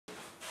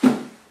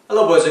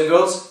Hello boys and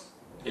girls,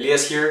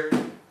 Elias here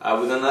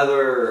with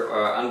another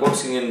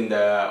unboxing and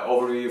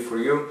overview for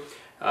you.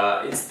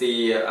 It's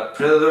the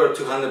Predator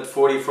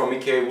 240 from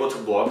EK Water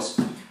Blocks.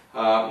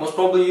 Most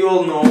probably you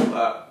all know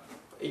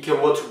EK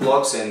Water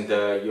Blocks, and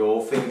you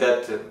all think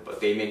that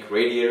they make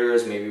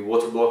radiators, maybe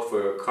water blocks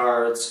for your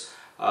cards,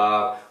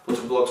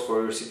 water blocks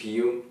for your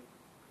CPU.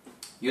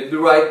 You'd be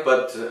right,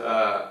 but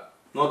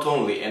not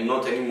only and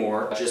not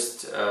anymore,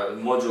 just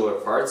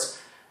modular parts.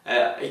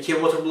 EK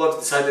Water Blocks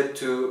decided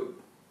to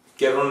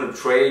get on a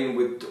train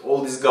with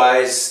all these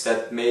guys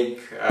that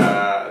make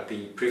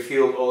the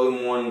pre-filled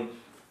all-in-one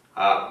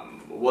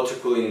water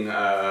cooling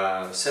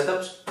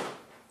setups,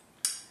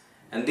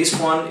 and this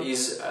one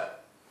is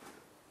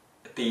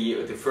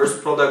the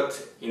first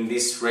product in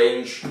this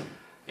range,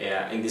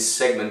 in this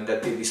segment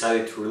that they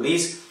decided to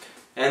release.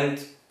 And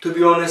to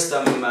be honest,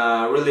 I'm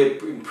really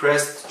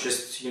impressed.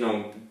 Just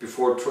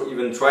before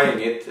even trying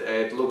it,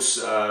 it looks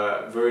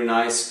very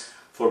nice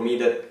for me.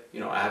 That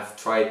I have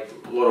tried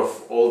a lot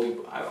of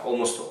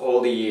almost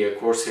all the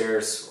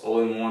Corsairs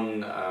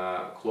all-in-one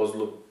closed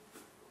loop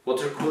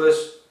water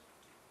coolers,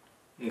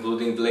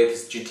 including the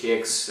latest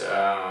GTX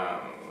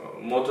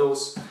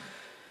models,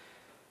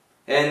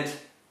 and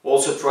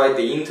also tried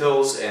the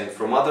Intels and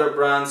from other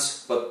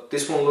brands, but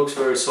this one looks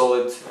very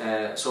solid.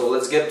 So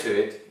let's get to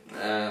it,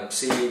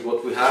 see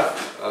what we have.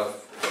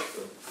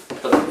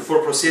 But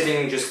before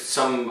proceeding, just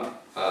some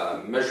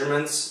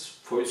measurements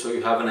so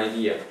you have an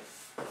idea.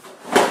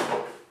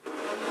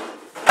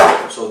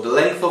 So the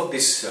length of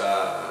this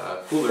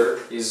cooler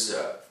is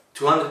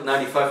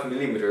 295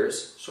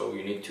 millimeters, so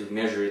you need to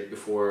measure it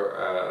before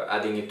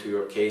adding it to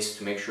your case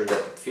to make sure that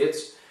it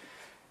fits.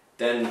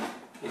 Then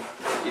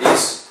it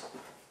is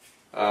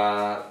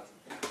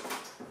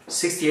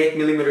 68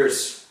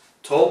 millimeters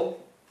tall.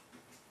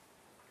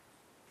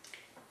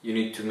 You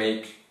need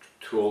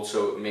to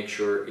also make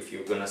sure, if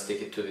you're gonna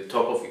stick it to the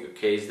top of your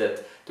case,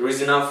 that there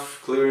is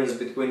enough clearance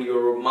between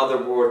your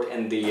motherboard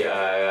and the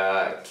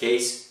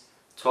case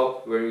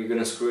top where you're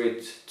gonna screw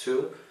it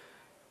to,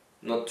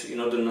 in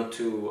order not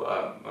to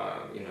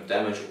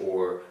damage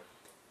or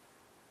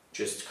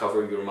just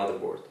cover your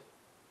motherboard.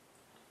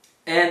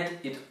 And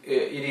it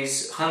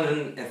is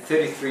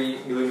 133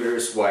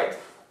 millimeters wide.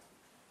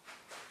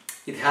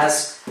 It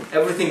has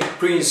everything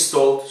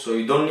pre-installed, so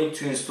you don't need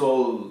to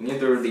install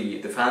neither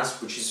the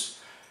fans, which is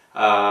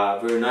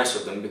very nice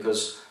of them,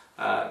 because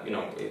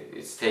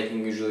it's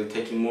usually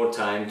taking more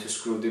time to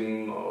screw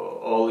them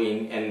all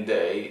in, and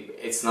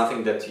it's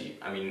nothing that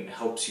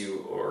helps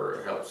you or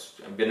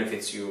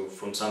benefits you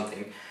from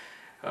something.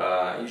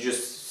 You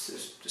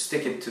just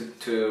stick it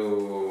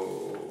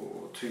to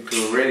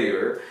a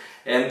radiator.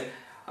 And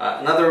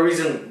another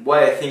reason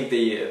why I think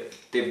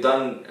they've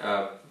done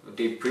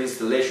the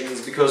pre-installation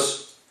is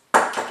because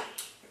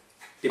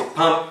the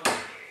pump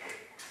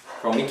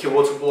from EK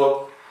Water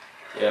Block,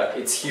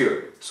 it's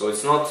here, so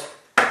it's not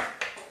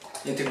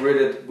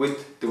integrated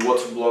with the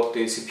water block,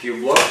 the CPU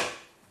block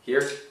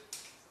here,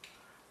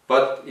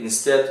 but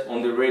instead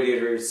on the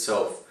radiator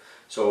itself.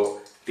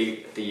 So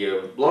the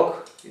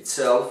block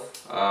itself,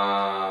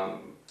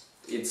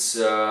 it's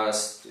a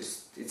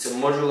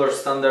modular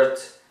standard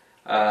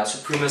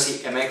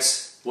Supremacy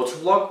MX water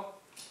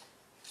block,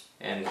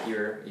 and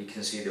here you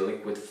can see the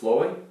liquid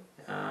flowing.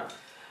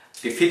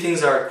 The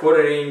fittings are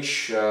 1/4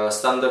 inch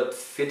standard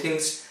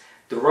fittings.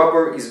 The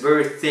rubber is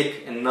very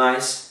thick and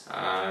nice.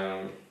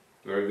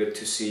 Very good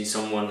to see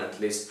someone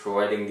at least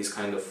providing this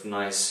kind of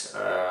nice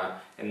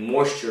and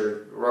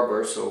moisture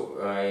rubber, so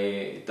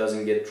it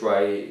doesn't get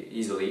dry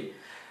easily.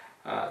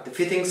 The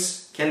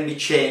fittings can be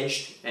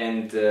changed,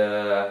 and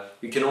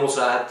you can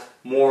also add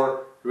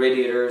more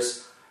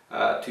radiators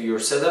to your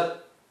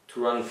setup to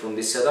run from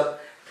this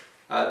setup.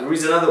 There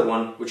is another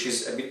one which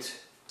is a bit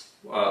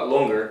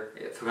longer,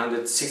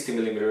 360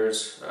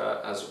 millimeters,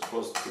 as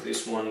opposed to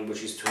this one,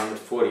 which is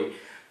 240.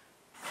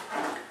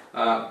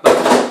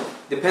 But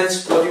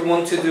depends what you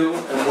want to do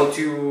and what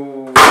you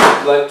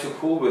like to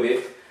cool with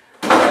it.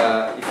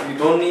 If you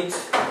don't need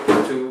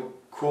to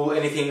cool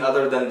anything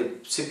other than the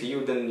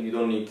CPU, then you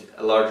don't need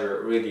a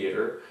larger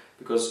radiator,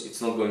 because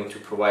it's not going to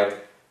provide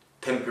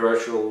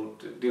temperature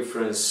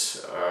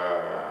difference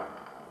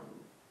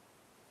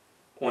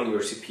on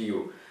your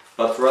CPU.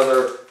 But rather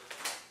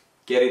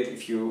get it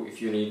if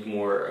you need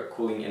more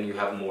cooling and you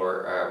have more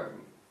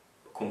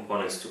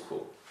components to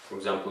cool. For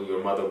example, your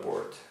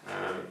motherboard,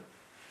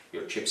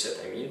 your chipset,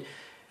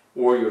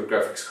 or your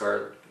graphics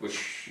card,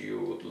 which you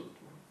would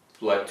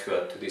like to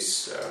add to this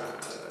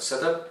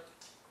setup.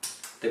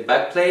 The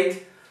back plate,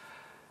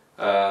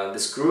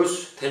 the screws,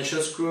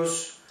 tension screws,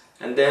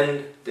 and then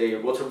the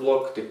water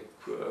block, the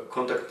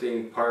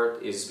contacting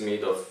part is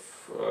made of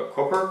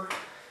copper.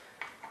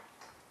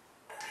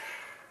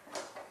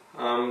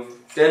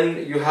 Then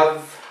you have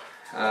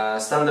a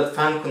standard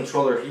fan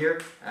controller here.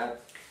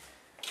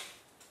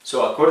 So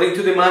according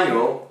to the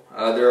manual,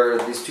 there are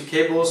these two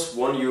cables.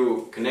 One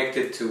you connect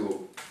it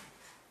to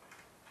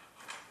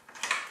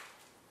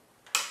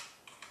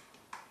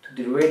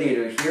the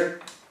radiator here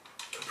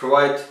to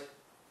provide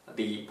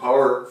the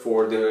power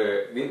for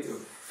the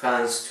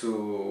fans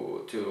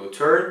to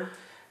turn.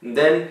 And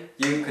then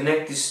you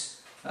connect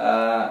this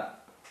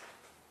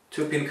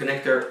 2-pin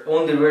connector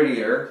on the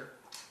radiator,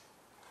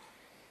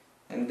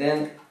 and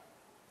then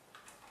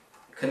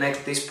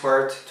connect this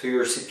part to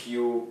your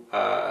CPU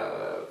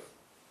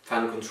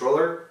fan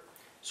controller,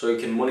 so you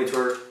can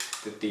monitor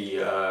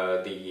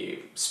the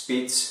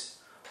speeds.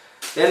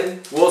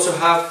 Then we also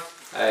have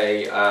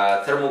a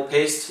thermal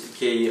paste,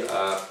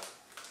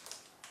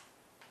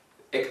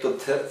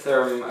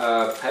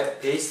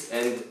 EK-XLC paste,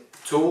 and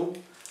tool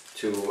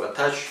to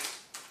attach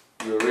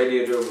your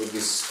radiator with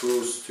these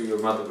screws to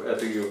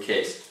your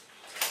case.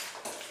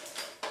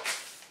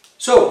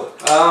 So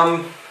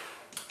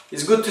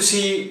it's good to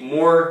see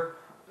more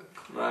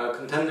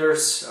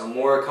contenders,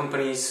 more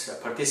companies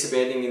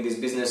participating in this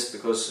business,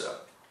 because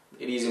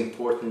it is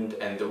important,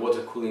 and the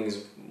water cooling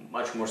is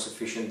much more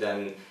sufficient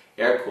than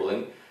air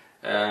cooling,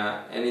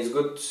 and it's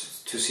good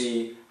to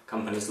see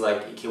companies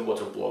like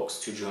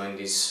EKWB to join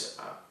this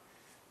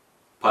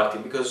party,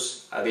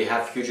 because they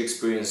have huge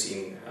experience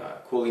in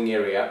cooling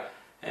area,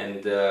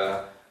 and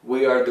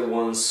we are the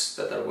ones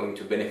that are going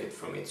to benefit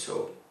from it.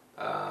 So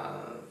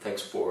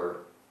thanks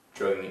for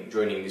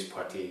joining this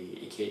party,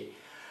 EK.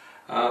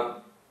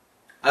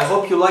 I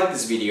hope you like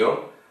this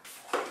video.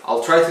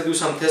 I'll try to do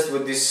some tests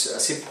with this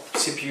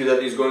CPU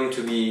that is going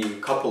to be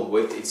coupled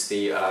with. It's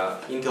the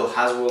Intel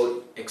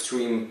Haswell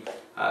Extreme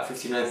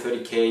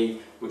 5930K,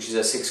 which is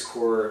a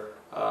 6-core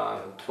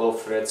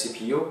 12-thread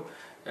CPU.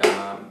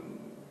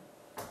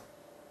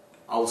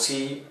 I'll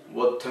see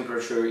what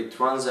temperature it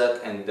runs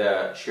at, and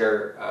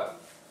share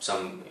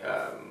some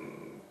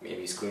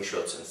maybe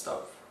screenshots and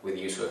stuff with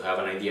you, so you have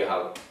an idea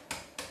how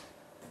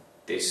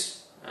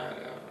this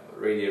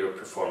radiator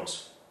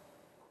performs.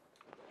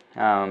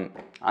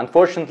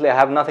 Unfortunately, I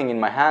have nothing in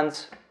my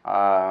hands.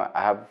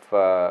 I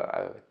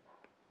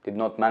did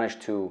not manage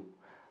to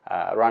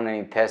run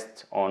any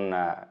tests on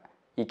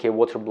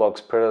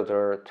EKWB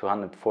Predator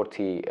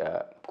 240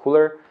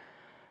 cooler.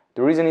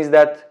 The reason is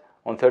that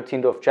on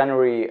 13th of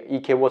January,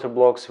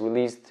 EKWB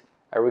released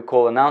a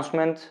recall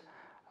announcement.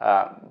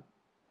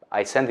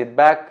 I sent it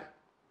back,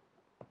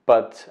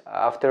 but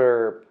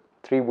after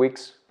 3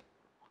 weeks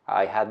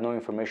I had no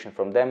information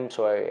from them,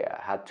 so I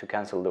had to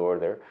cancel the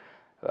order.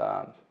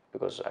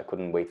 Because I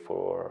couldn't wait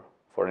for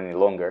any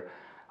longer.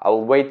 I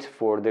will wait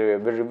for the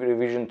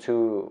revision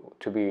 2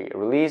 to be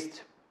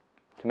released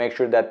to make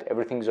sure that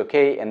everything's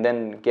okay, and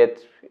then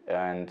get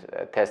and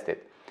test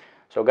it.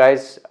 So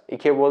guys,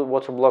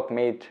 EKWB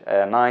made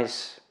a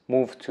nice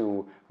move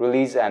to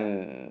release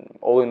an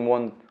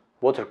all-in-one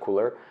water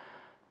cooler,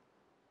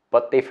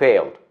 but they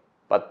failed.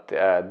 But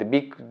the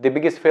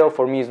biggest fail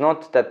for me is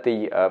not that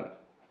they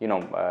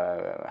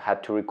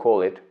had to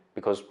recall it,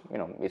 because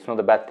it's not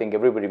a bad thing,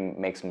 everybody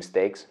makes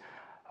mistakes,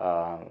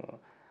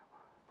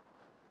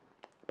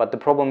 but the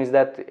problem is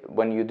that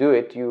when you do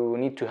it, you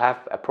need to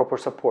have a proper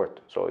support.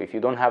 So if you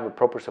don't have a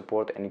proper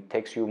support, and it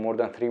takes you more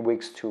than 3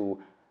 weeks to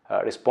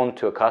respond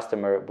to a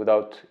customer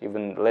without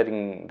even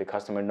letting the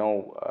customer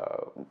know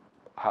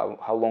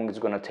how long it's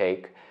going to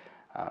take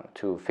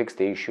to fix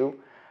the issue,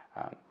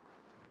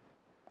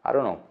 I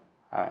don't know,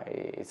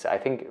 I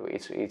think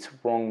it's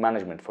wrong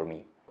management for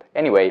me.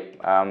 Anyway,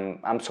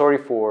 I'm sorry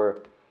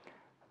for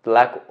the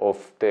lack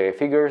of the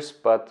figures,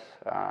 but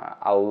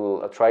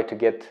I'll try to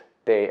get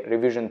the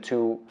revision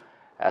 2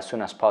 as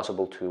soon as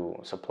possible to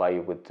supply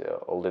you with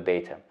all the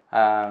data.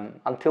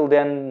 Until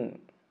then,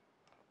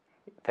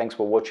 thanks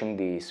for watching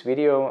this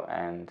video,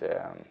 and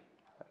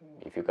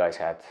if you guys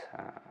had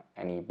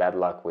any bad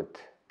luck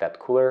with that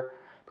cooler,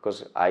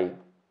 because I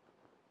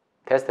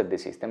tested the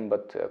system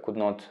but could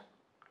not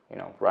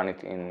run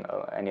it in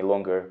any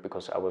longer,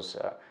 because I was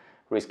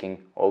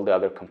risking all the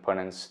other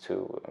components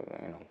to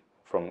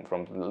from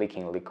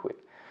leaking liquid.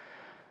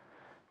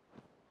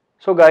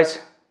 So guys,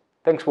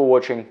 thanks for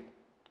watching.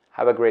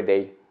 Have a great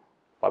day.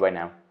 Bye bye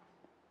now.